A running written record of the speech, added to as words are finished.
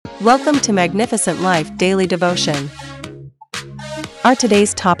Welcome to Magnificent Life Daily Devotion. Our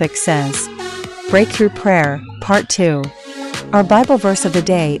today's topic says, Breakthrough Prayer, Part 2. Our Bible verse of the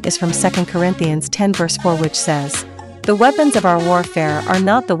day is from 2 Corinthians 10 verse 4, which says, "The weapons of our warfare are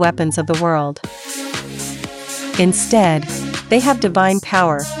not the weapons of the world. Instead, they have divine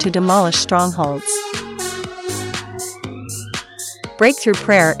power to demolish strongholds." Breakthrough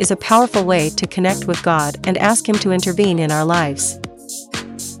prayer is a powerful way to connect with God and ask Him to intervene in our lives.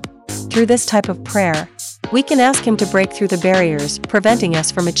 Through this type of prayer, we can ask Him to break through the barriers preventing us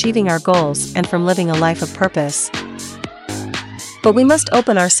from achieving our goals and from living a life of purpose. But we must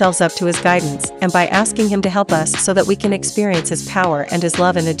open ourselves up to His guidance and by asking Him to help us so that we can experience His power and His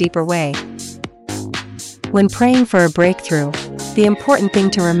love in a deeper way. When praying for a breakthrough, the important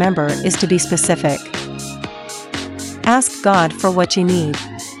thing to remember is to be specific. Ask God for what you need,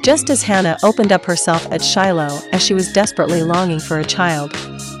 just as Hannah opened up herself at Shiloh as she was desperately longing for a child.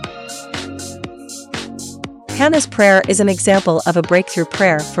 Hannah's prayer is an example of a breakthrough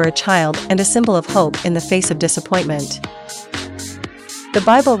prayer for a child and a symbol of hope in the face of disappointment. The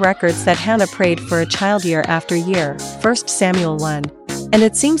Bible records that Hannah prayed for a child year after year, 1 Samuel 1, and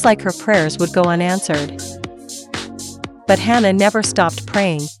it seems like her prayers would go unanswered. But Hannah never stopped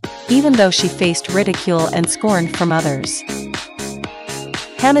praying, even though she faced ridicule and scorn from others.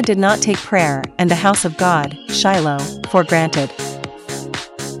 Hannah did not take prayer and the house of God, Shiloh, for granted.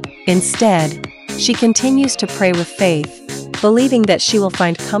 Instead, she continues to pray with faith, believing that she will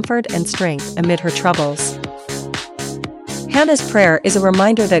find comfort and strength amid her troubles. Hannah's prayer is a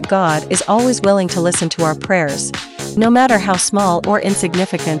reminder that God is always willing to listen to our prayers, no matter how small or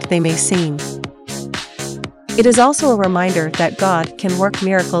insignificant they may seem. It is also a reminder that God can work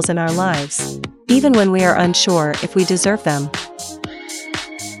miracles in our lives, even when we are unsure if we deserve them.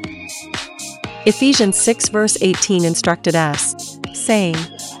 Ephesians 6 verse 18 instructed us, saying,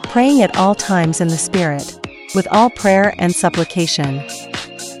 "Praying at all times in the Spirit, with all prayer and supplication."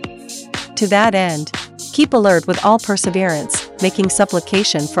 To that end, keep alert with all perseverance, making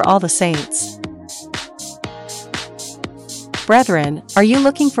supplication for all the saints. Brethren, are you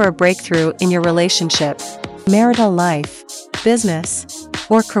looking for a breakthrough in your relationship, marital life, business,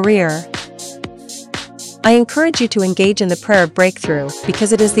 or career? I encourage you to engage in the prayer of breakthrough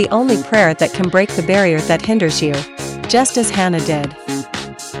because it is the only prayer that can break the barrier that hinders you, just as Hannah did.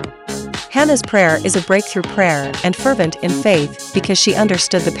 Hannah's prayer is a breakthrough prayer and fervent in faith because she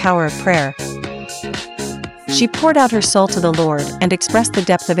understood the power of prayer. She poured out her soul to the Lord and expressed the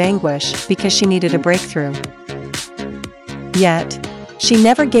depth of anguish because she needed a breakthrough. Yet, she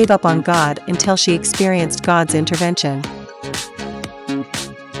never gave up on God until she experienced God's intervention.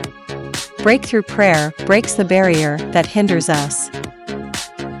 Breakthrough prayer breaks the barrier that hinders us.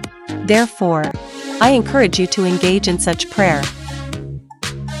 Therefore, I encourage you to engage in such prayer.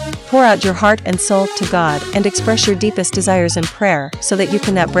 Pour out your heart and soul to God and express your deepest desires in prayer so that you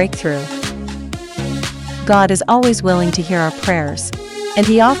can have breakthrough. God is always willing to hear our prayers, and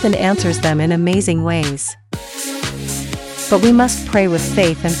He often answers them in amazing ways. But we must pray with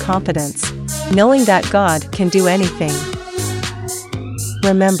faith and confidence, knowing that God can do anything.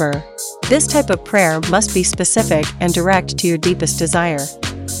 Remember, this type of prayer must be specific and direct to your deepest desire.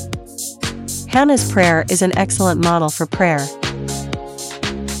 Hannah's prayer is an excellent model for prayer.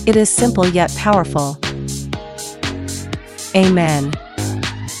 It is simple yet powerful. Amen.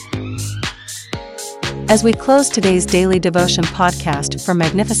 As we close today's daily devotion podcast from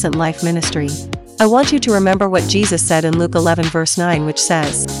Magnificent Life Ministry, I want you to remember what Jesus said in Luke 11 verse 9, which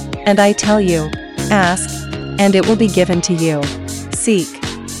says, "And I tell you, ask, and it will be given to you. Seek,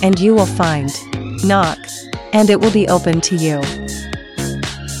 and you will find. Knock, and it will be opened to you."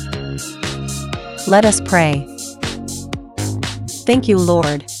 Let us pray. Thank you,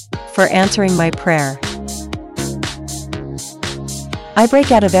 Lord, for answering my prayer. I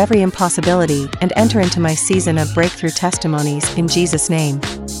break out of every impossibility and enter into my season of breakthrough testimonies in Jesus' name.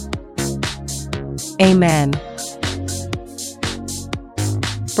 Amen.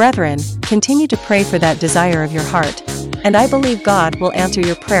 Brethren, continue to pray for that desire of your heart, and I believe God will answer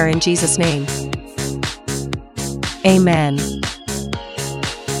your prayer in Jesus' name. Amen.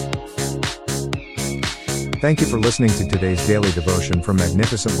 Thank you for listening to today's daily devotion from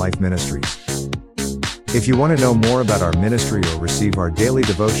Magnificent Life Ministries. If you want to know more about our ministry or receive our daily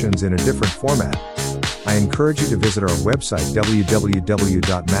devotions in a different format, I encourage you to visit our website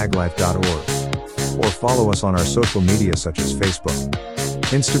www.maglife.org or follow us on our social media such as Facebook,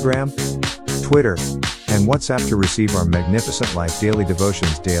 Instagram, Twitter, and WhatsApp to receive our Magnificent Life daily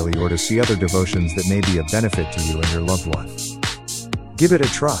devotions daily or to see other devotions that may be of benefit to you and your loved one. Give it a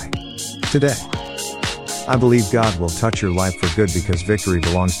try today. I believe God will touch your life for good because victory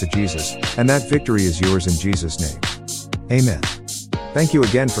belongs to Jesus, and that victory is yours in Jesus' name. Amen. Thank you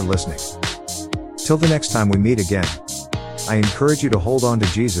again for listening. Till the next time we meet again, I encourage you to hold on to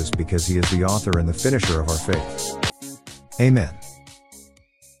Jesus because He is the author and the finisher of our faith. Amen.